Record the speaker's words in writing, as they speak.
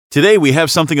Today we have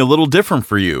something a little different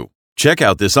for you. Check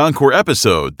out this encore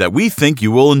episode that we think you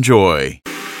will enjoy.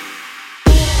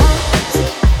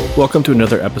 Welcome to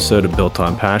another episode of Built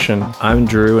on Passion. I'm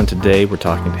Drew, and today we're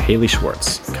talking to Haley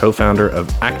Schwartz, co-founder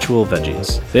of Actual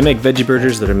Veggies. They make veggie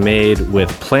burgers that are made with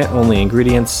plant-only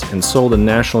ingredients and sold in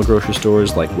national grocery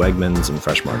stores like Wegmans and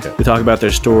Fresh Market. We talk about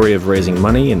their story of raising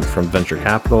money and from venture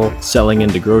capital, selling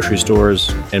into grocery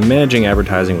stores, and managing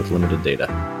advertising with limited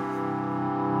data.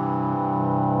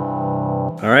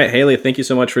 All right, Haley, thank you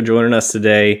so much for joining us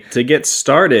today. To get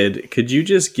started, could you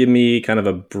just give me kind of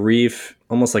a brief,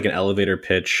 almost like an elevator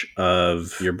pitch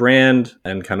of your brand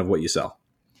and kind of what you sell?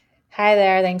 Hi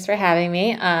there. Thanks for having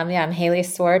me. I'm Haley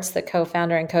Schwartz, the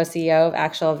co-founder and co-CEO of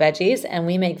Actual Veggies, and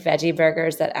we make veggie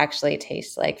burgers that actually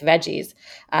taste like veggies.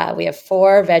 We have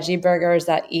 4 veggie burgers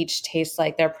that each taste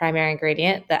like their primary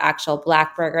ingredient: the actual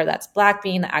black burger, that's black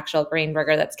bean; the actual green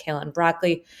burger, that's kale and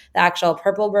broccoli; the actual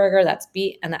purple burger, that's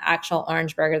beet; and the actual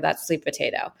orange burger, that's sweet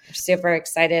potato. We're super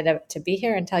excited to be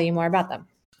here and tell you more about them.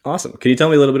 Awesome. Can you tell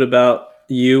me a little bit about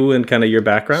you and kind of your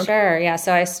background? Sure. Yeah.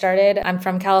 So I'm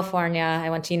from California. I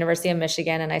went to University of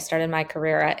Michigan and I started my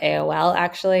career at AOL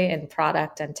actually in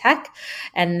product and tech,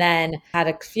 and then had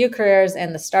a few careers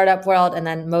in the startup world. And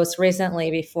then most recently,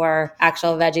 before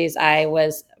Actual Veggies, I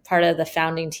was part of the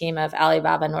founding team of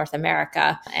Alibaba North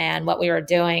America. And what we were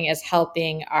doing is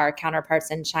helping our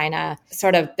counterparts in China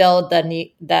sort of build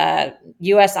the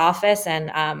US office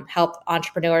and help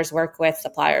entrepreneurs work with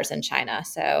suppliers in China.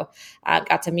 So I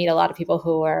got to meet a lot of people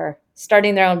who were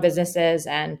starting their own businesses,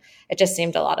 and it just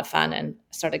seemed a lot of fun, and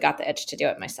sort of got the itch to do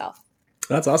it myself.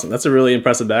 That's awesome. That's a really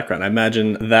impressive background. I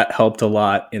imagine that helped a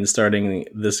lot in starting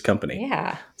this company.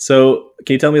 Yeah. So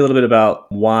can you tell me a little bit about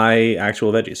why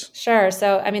Actual Veggies? Sure.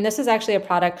 So, this is actually a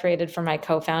product created for my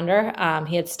co-founder.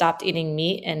 He had stopped eating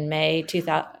meat in November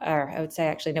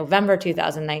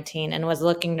 2019, and was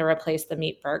looking to replace the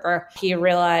meat burger. He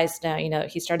realized,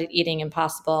 he started eating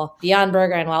Impossible Beyond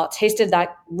Burger, and while it tasted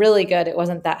that really good, it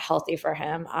wasn't that healthy for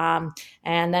him.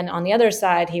 And then on the other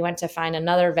side, he went to find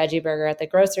another veggie burger at the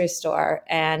grocery store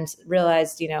and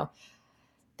realized,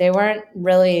 they weren't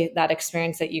really that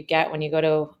experience that you get when you go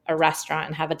to a restaurant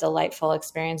and have a delightful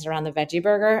experience around the veggie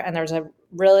burger. And there's a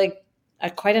really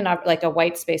quite enough like a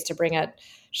white space to bring a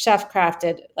chef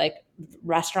crafted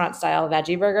restaurant style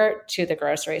veggie burger to the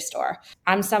grocery store.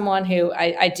 I'm someone who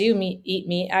I do eat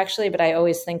meat actually, but I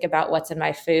always think about what's in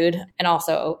my food, and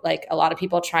also like a lot of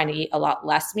people trying to eat a lot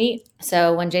less meat.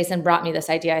 So when Jason brought me this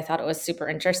idea, I thought it was super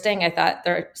interesting. I thought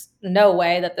there's no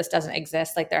way that this doesn't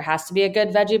exist. Like there has to be a good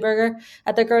veggie burger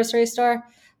at the grocery store,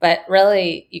 but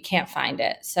really you can't find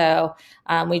it. So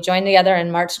we joined together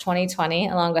in March 2020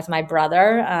 along with my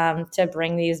brother to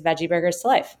bring these veggie burgers to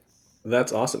life.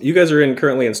 That's awesome. You guys are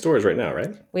currently in stores right now,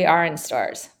 right? We are in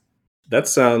stores. That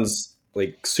sounds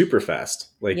like super fast.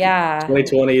 Yeah.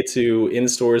 2020 to in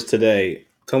stores today.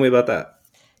 Tell me about that.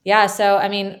 Yeah. So,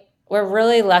 we're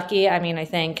really lucky. I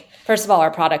think, first of all,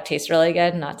 our product tastes really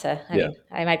good.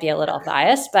 I might be a little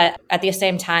biased, but at the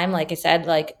same time, like I said,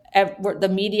 the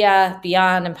media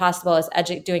beyond Impossible is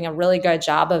doing a really good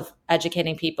job of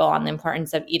educating people on the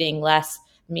importance of eating less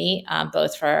meat,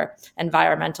 both for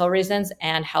environmental reasons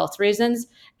and health reasons.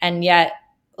 And yet,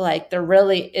 there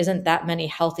really isn't that many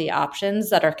healthy options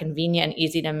that are convenient and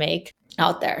easy to make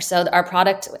out there. So our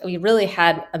product, we really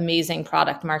had amazing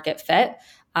product market fit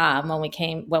when we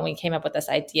came up with this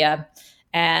idea.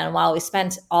 And while we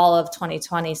spent all of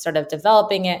 2020 sort of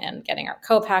developing it and getting our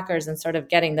co-packers and sort of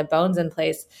getting the bones in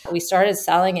place, we started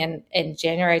selling in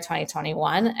January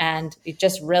 2021. And we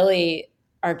just really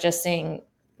are just seeing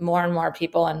more and more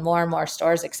people and more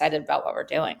stores excited about what we're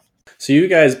doing. So you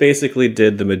guys basically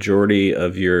did the majority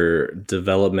of your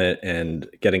development and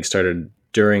getting started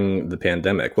during the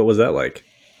pandemic. What was that like?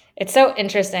 It's so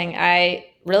interesting. I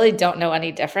really don't know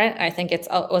any different. I think it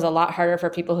was a lot harder for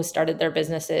people who started their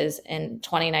businesses in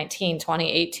 2019,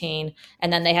 2018,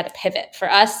 and then they had to pivot. For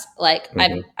us,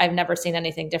 I've never seen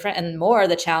anything different. And more,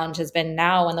 the challenge has been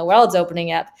now when the world's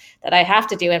opening up that I have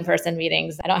to do in-person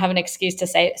meetings. I don't have an excuse to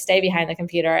stay behind the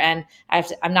computer. And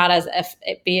I'm not as if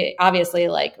it be obviously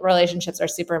relationships are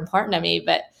super important to me,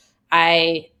 but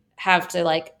I have to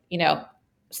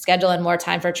schedule in more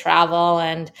time for travel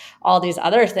and all these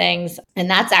other things. And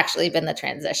that's actually been the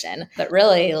transition. But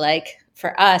really,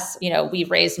 for us, we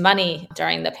raised money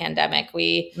during the pandemic.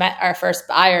 We met our first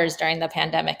buyers during the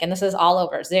pandemic, and this is all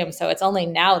over Zoom. So it's only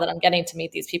now that I'm getting to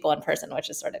meet these people in person, which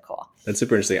is sort of cool. That's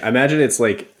super interesting. I imagine it's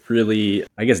really,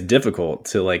 difficult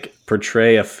to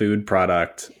portray a food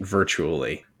product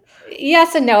virtually.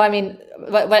 Yes and no. I mean,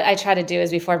 what I try to do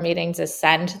is before meetings is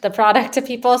send the product to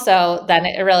people. So then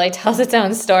it really tells its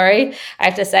own story. I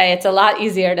have to say it's a lot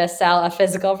easier to sell a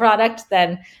physical product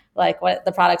than like what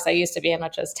the products I used to be in,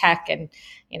 which was tech. And,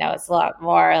 it's a lot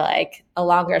more like a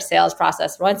longer sales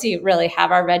process. Once you really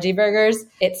have our veggie burgers,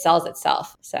 it sells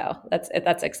itself. So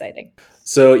that's exciting.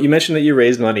 So you mentioned that you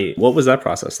raised money. What was that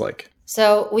process like?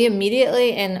 So we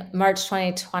immediately in March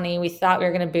 2020, we thought we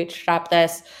were going to bootstrap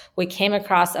this. We came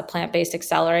across a plant-based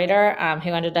accelerator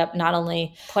who ended up not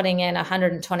only putting in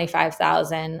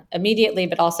 $125,000 immediately,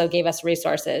 but also gave us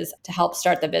resources to help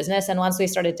start the business. And once we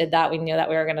did that, we knew that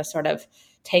we were going to sort of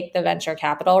take the venture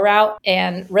capital route.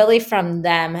 And really from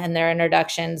them and their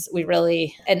introductions,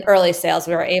 in early sales,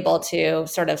 we were able to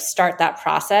sort of start that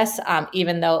process,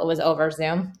 even though it was over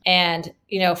Zoom. And,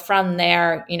 from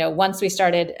there, once we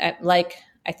started, like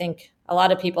I think a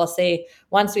lot of people see,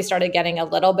 once we started getting a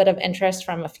little bit of interest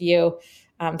from a few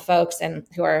folks and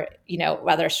who are,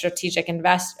 whether strategic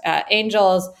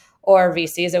angels or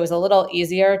VCs, it was a little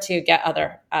easier to get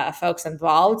other folks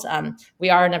involved. We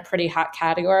are in a pretty hot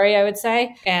category, I would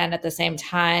say. And at the same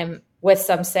time, with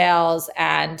some sales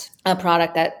and a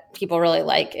product that people really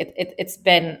like, it's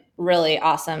been really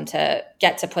awesome to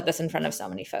get to put this in front of so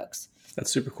many folks. That's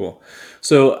super cool.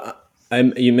 So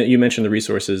you mentioned the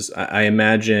resources. I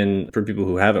imagine for people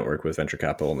who haven't worked with venture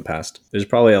capital in the past, there's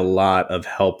probably a lot of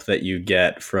help that you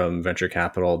get from venture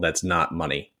capital that's not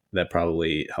money that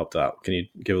probably helped out. Can you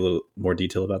give a little more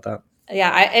detail about that?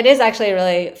 Yeah, it is actually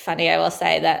really funny. I will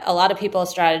say that a lot of people's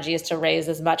strategy is to raise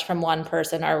as much from one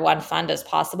person or one fund as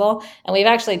possible. And we've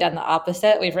actually done the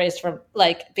opposite. We've raised from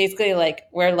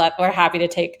we're happy to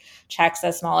take checks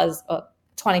as small as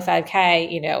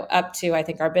 $25K, up to, I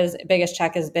think our biggest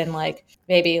check has been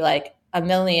maybe $1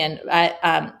 million.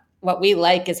 What we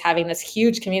like is having this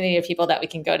huge community of people that we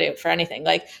can go to for anything.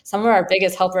 Like some of our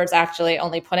biggest helpers actually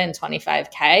only put in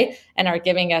 $25K and are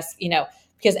giving us,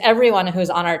 because everyone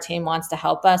who's on our team wants to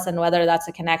help us. And whether that's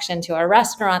a connection to a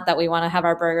restaurant that we want to have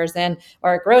our burgers in,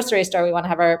 or a grocery store we want to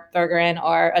have our burger in,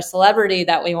 or a celebrity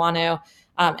that we want to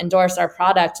endorse our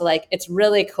product, it's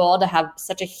really cool to have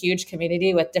such a huge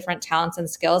community with different talents and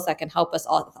skills that can help us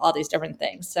all these different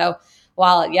things. So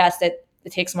while yes, it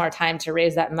takes more time to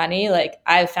raise that money,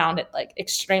 I've found it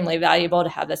extremely valuable to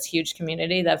have this huge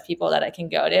community of people that I can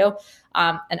go to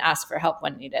and ask for help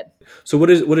when needed. So what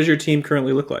does your team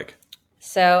currently look like?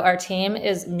 So our team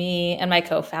is me and my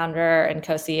co-founder and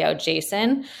co-CEO,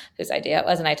 Jason, whose idea it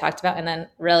was and I talked about. And then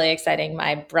really exciting,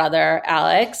 my brother,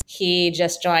 Alex. He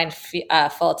just joined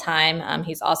full-time.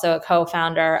 He's also a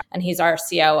co-founder and he's our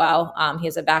COO. He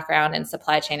has a background in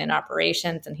supply chain and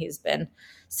operations, and he's been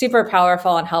super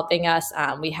powerful in helping us.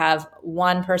 We have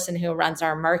one person who runs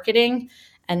our marketing,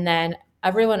 and then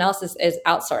everyone else is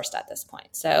outsourced at this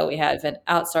point. So we have an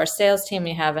outsourced sales team.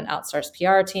 We have an outsourced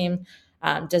PR team.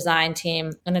 Design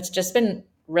team. And it's just been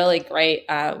really great.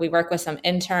 We work with some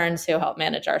interns who help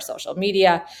manage our social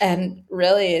media. And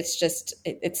really,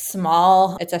 it's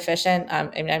small, it's efficient.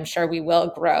 I'm sure we will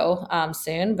grow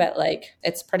soon, but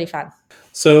it's pretty fun.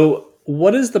 So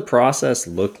what does the process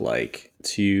look like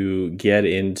to get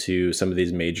into some of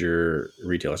these major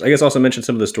retailers? I guess also mention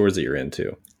some of the stores that you're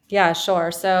into. Yeah,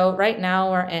 sure. So right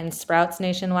now we're in Sprouts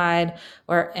nationwide.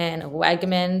 We're in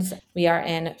Wegmans. We are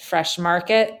in Fresh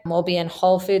Market. We'll be in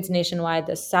Whole Foods nationwide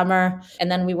this summer.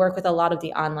 And then we work with a lot of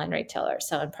the online retailers.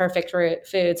 So in Perfect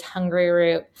Foods, Hungry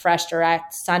Root, Fresh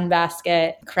Direct,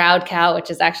 Sunbasket, Crowd Cow, which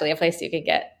is actually a place you could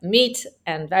get meat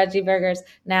and veggie burgers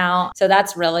now. So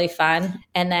that's really fun.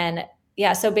 And then,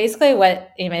 so basically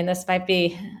this might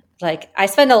be I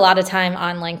spend a lot of time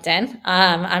on LinkedIn.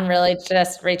 I'm really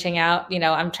just reaching out.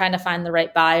 I'm trying to find the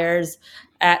right buyers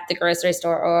at the grocery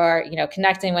store, or,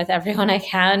 connecting with everyone I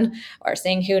can, or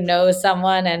seeing who knows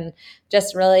someone, and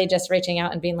just reaching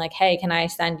out and being like, hey, can I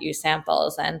send you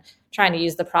samples, and trying to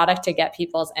use the product to get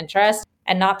people's interest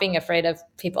and not being afraid of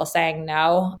people saying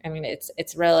no. I mean,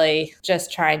 it's really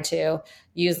just trying to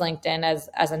use LinkedIn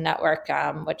as a network,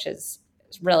 which is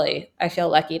really, I feel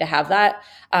lucky to have that.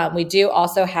 We do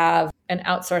also have an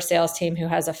outsourced sales team who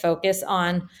has a focus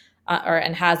on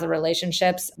and has the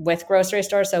relationships with grocery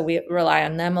stores. So we rely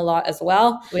on them a lot as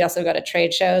well. We also go to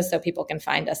trade shows so people can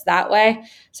find us that way.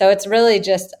 So it's really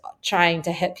just trying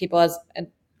to hit people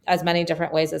as many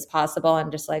different ways as possible,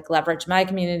 and just leverage my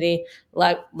community,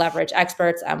 leverage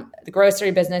experts. The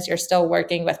grocery business, you're still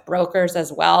working with brokers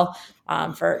as well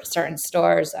for certain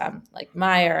stores like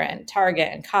Meijer and Target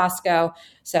and Costco.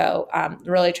 So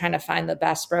really trying to find the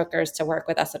best brokers to work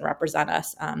with us and represent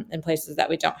us in places that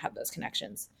we don't have those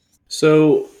connections.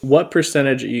 So what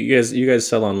percentage you guys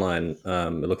sell online?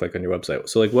 It looked like on your website.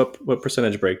 So like what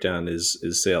percentage breakdown is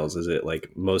sales? Is it like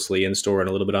mostly in store and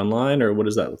a little bit online, or what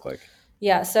does that look like?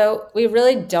 Yeah, so we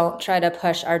really don't try to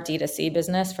push our D2C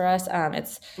business for us.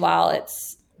 While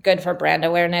it's good for brand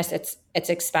awareness, it's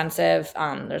expensive.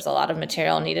 There's a lot of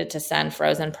material needed to send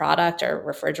frozen product or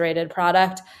refrigerated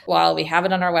product. While we have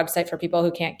it on our website for people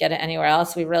who can't get it anywhere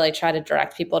else, we really try to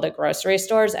direct people to grocery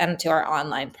stores and to our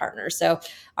online partners. So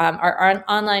our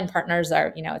online partners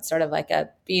are, it's sort of like a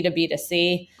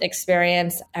B2B2C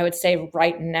experience. I would say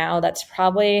right now that's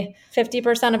probably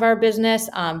 50% of our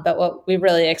business. But what we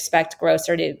really expect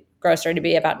grocery to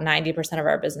be about 90% of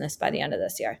our business by the end of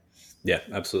this year. Yeah,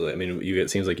 absolutely. I mean, it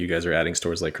seems like you guys are adding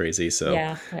stores like crazy, so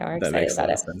Yeah, we're that excited makes a about lot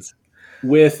it. of sense.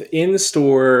 With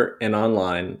in-store and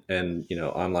online, and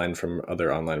online from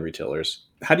other online retailers,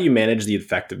 how do you manage the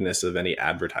effectiveness of any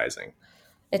advertising?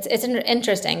 It's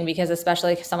interesting because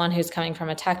especially someone who's coming from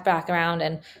a tech background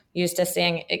and used to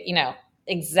seeing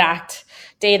exact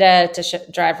data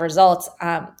to drive results.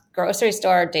 Grocery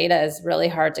store data is really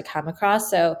hard to come across.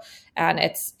 So, and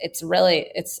it's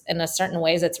in a certain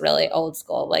ways it's really old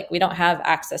school. Like we don't have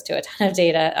access to a ton of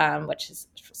data, which is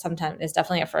sometimes is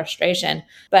definitely a frustration.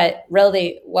 But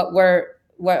really, what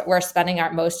we're spending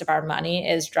most of our money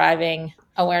is driving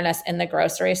awareness in the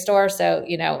grocery store. So,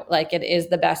 like it is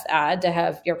the best ad to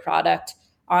have your product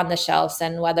on the shelves,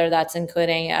 and whether that's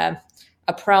including a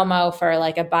promo for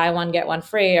like a buy one, get one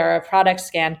free or a product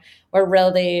scan, we're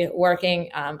really working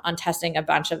on testing a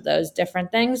bunch of those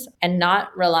different things and not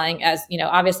relying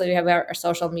obviously we have our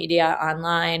social media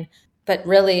online, but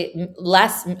really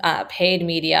less paid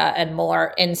media and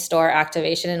more in-store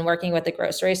activation and working with the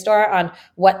grocery store on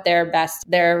what their best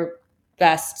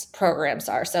programs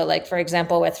are. So like, for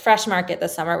example, with Fresh Market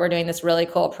this summer, we're doing this really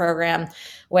cool program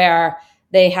where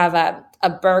they have a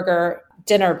burger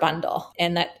dinner bundle,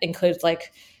 and that includes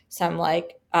like some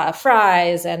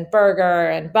fries and burger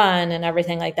and bun and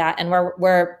everything like that. And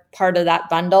we're part of that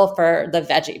bundle for the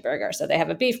veggie burger. So they have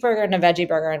a beef burger and a veggie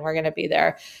burger, and we're going to be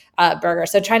their burger.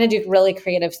 So trying to do really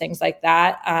creative things like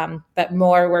that, but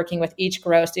more working with each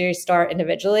grocery store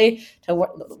individually to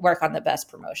work on the best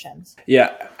promotions.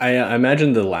 Yeah, I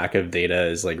imagine the lack of data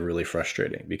is like really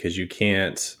frustrating because you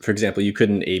can't, for example, you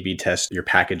couldn't A/B test your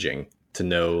packaging to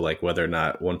know like whether or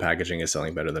not one packaging is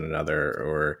selling better than another,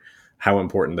 or how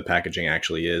important the packaging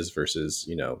actually is versus,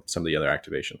 some of the other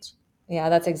activations. Yeah,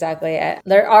 that's exactly it.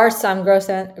 There are some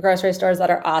grocery stores that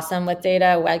are awesome with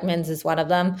data. Wegmans is one of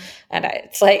them. And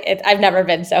I've never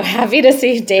been so happy to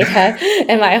see data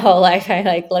in my whole life.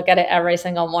 I look at it every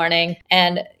single morning.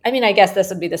 And I mean, I guess this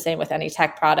would be the same with any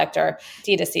tech product or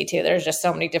D2C too. There's just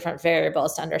so many different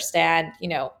variables to understand,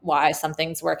 why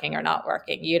something's working or not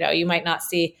working. You might not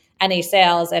see any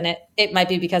sales, and it might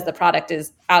be because the product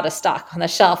is out of stock on the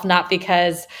shelf, not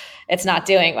because it's not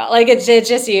doing well. Like it's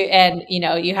just you, and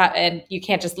you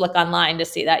can't just look online to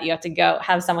see that. You have to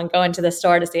have someone go into the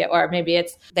store to see it, or maybe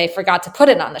they forgot to put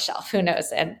it on the shelf. Who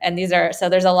knows? And so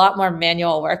there's a lot more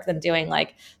manual work than doing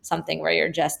like something where you're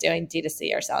just doing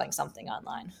D2C or selling something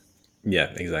online.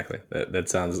 Yeah, exactly. That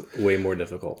sounds way more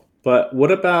difficult. But what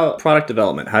about product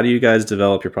development? How do you guys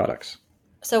develop your products?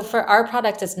 So for our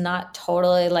product, it's not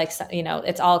totally like,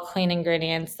 it's all clean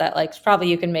ingredients that like probably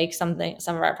you can make some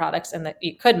of our products and that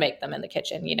you could make them in the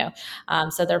kitchen,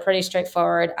 So they're pretty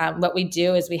straightforward. What we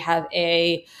do is we have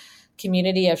a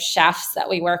community of chefs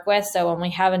that we work with. So when we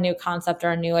have a new concept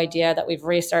or a new idea that we've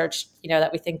researched,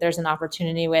 that we think there's an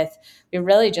opportunity with, we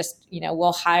really just,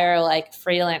 we'll hire like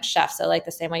freelance chefs. So like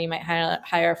the same way you might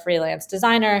hire a freelance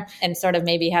designer and sort of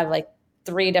maybe have like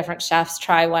 3 different chefs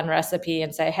try one recipe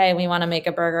and say, hey, we want to make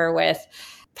a burger with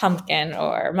pumpkin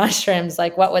or mushrooms.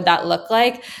 Like, what would that look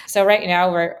like? So right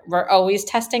now we're always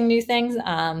testing new things.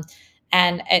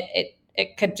 And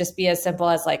it could just be as simple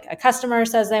as like a customer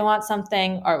says they want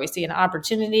something, or we see an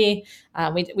opportunity.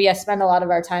 We spend a lot of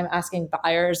our time asking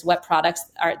buyers what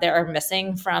products are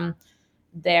missing from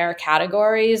their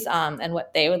categories, and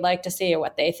what they would like to see or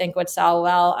what they think would sell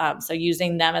well. So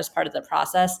using them as part of the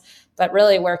process, but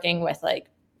really working with like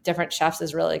different chefs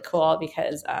is really cool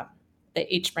because they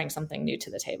each bring something new to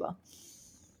the table.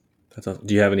 That's awesome.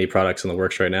 Do you have any products in the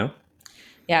works right now?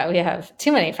 Yeah, we have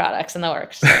too many products in the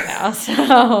works right now.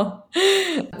 So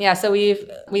yeah, so we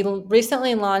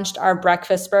recently launched our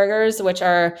breakfast burgers, which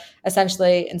are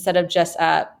essentially instead of just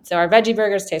so our veggie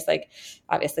burgers taste like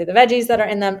obviously the veggies that are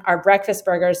in them. Our breakfast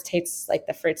burgers taste like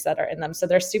the fruits that are in them. So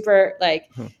they're super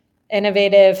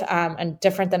innovative and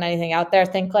different than anything out there.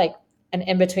 Think like an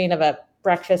in between of a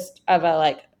breakfast of a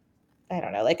like I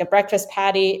don't know, like a breakfast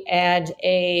patty and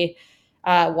a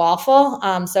waffle.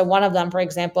 So one of them, for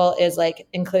example, is like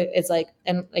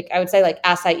I would say like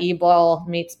acai bowl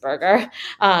meets burger.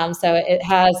 So it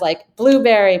has like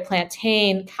blueberry,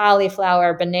 plantain,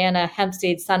 cauliflower, banana, hemp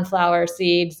seeds, sunflower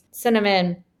seeds,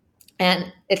 cinnamon.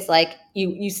 And it's like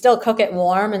you still cook it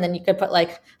warm, and then you could put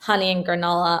like honey and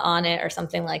granola on it or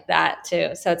something like that too.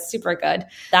 So it's super good.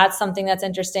 That's something that's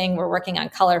interesting. We're working on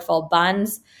colorful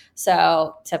buns.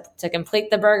 So to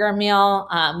complete the burger meal,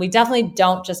 we definitely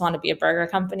don't just want to be a burger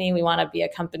company. We want to be a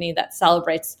company that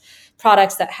celebrates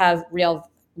products that have real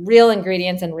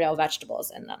ingredients and real vegetables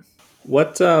in them.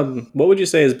 What would you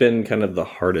say has been kind of the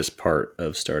hardest part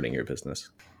of starting your business?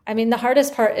 I mean, the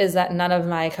hardest part is that none of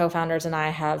my co-founders and I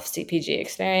have CPG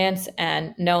experience,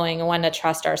 and knowing when to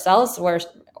trust ourselves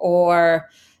or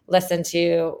listen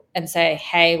to and say,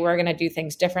 hey, we're going to do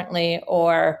things differently,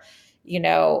 or,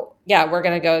 we're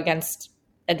going to go against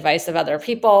advice of other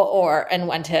people, and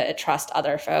when to trust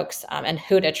other folks and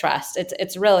who to trust.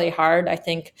 It's really hard. I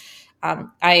think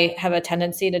I have a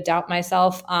tendency to doubt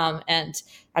myself, and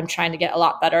I'm trying to get a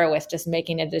lot better with just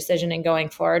making a decision and going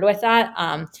forward with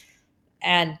that.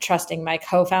 And trusting my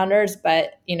co-founders.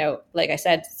 But, like I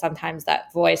said, sometimes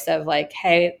that voice of like,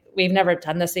 hey, we've never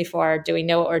done this before. Do we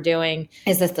know what we're doing?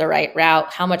 Is this the right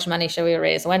route? How much money should we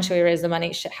raise? When should we raise the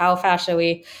money? How fast should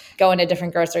we go into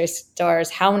different grocery stores?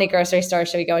 How many grocery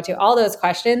stores should we go into? All those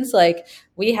questions, like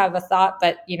we have a thought,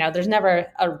 but, there's never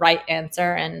a right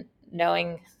answer. And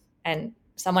knowing, and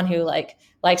someone who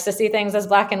likes to see things as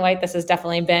black and white, this has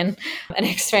definitely been an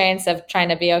experience of trying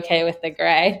to be okay with the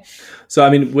gray. So, I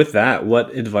mean, with that,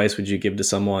 what advice would you give to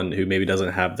someone who maybe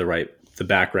doesn't have the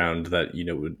background that,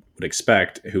 would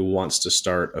expect, who wants to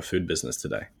start a food business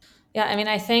today? Yeah, I mean,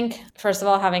 I think, first of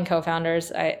all, having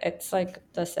co-founders, it's like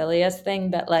the silliest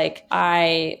thing, but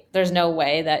there's no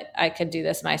way that I could do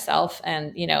this myself.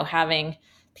 And, having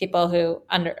people who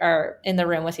are in the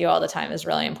room with you all the time is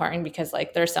really important, because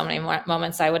there's so many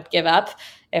moments I would give up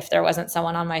if there wasn't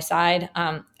someone on my side.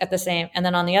 And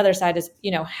then on the other side is,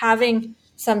 having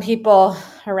some people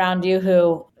around you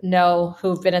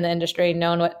who've been in the industry,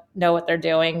 know what they're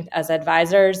doing as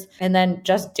advisors, and then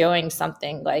just doing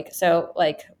something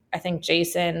I think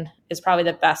Jason is probably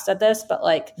the best at this,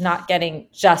 but not getting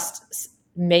just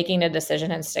making a decision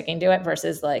and sticking to it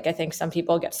versus I think some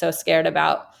people get so scared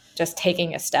about just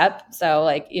taking a step.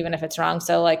 So even if it's wrong.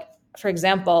 So for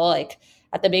example,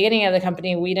 at the beginning of the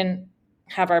company, we didn't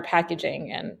have our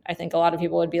packaging. And I think a lot of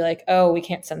people would be like, oh, we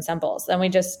can't send samples. Then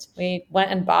we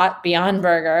went and bought Beyond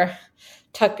Burger,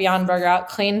 took Beyond Burger out,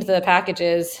 cleaned the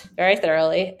packages very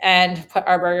thoroughly and put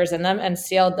our burgers in them and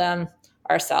sealed them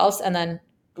ourselves. And then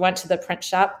went to the print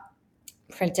shop,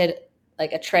 printed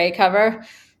a tray cover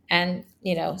and,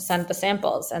 sent the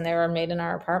samples, and they were made in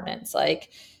our apartments.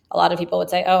 A lot of people would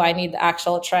say, oh, I need the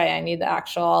actual tray. I need the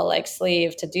actual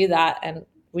sleeve to do that. And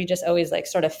we just always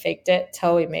sort of faked it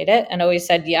till we made it, and always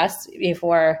said yes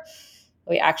before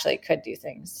we actually could do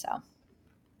things. So.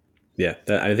 Yeah,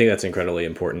 I think that's incredibly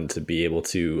important, to be able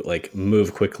to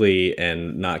move quickly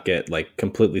and not get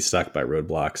completely stuck by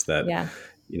roadblocks that,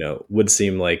 would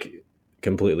seem like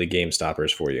completely game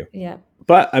stoppers for you. Yeah.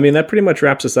 But I mean, that pretty much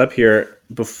wraps us up here.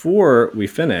 Before we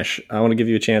finish, I want to give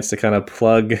you a chance to kind of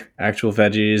plug Actual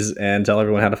Veggies and tell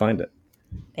everyone how to find it.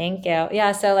 Thank you.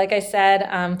 Yeah. So like I said,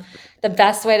 the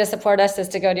best way to support us is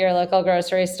to go to your local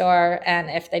grocery store. And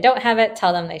if they don't have it,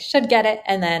 tell them they should get it.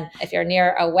 And then if you're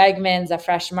near a Wegmans, a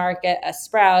Fresh Market, a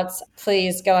Sprouts,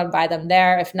 please go and buy them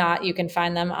there. If not, you can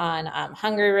find them on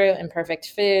Hungry Root,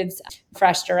 Imperfect Foods,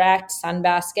 Fresh Direct,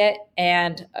 Sunbasket,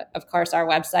 and of course our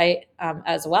website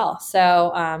as well.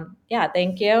 So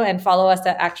thank you. And follow us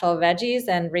at Actual Veggies,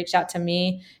 and reach out to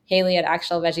me, Haley at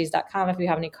actualveggies.com if you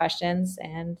have any questions.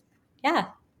 And yeah,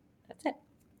 that's it.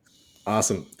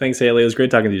 Awesome. Thanks, Haley. It was great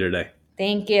talking to you today.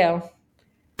 Thank you.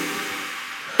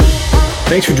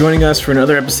 Thanks for joining us for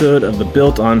another episode of the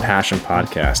Built on Passion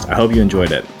podcast. I hope you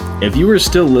enjoyed it. If you are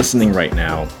still listening right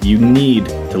now, you need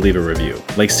to leave a review.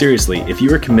 Seriously, if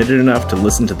you are committed enough to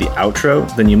listen to the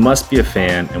outro, then you must be a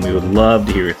fan, and we would love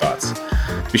to hear your thoughts.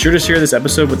 Be sure to share this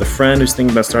episode with a friend who's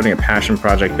thinking about starting a passion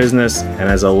project business. And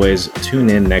as always,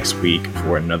 tune in next week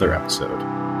for another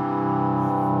episode.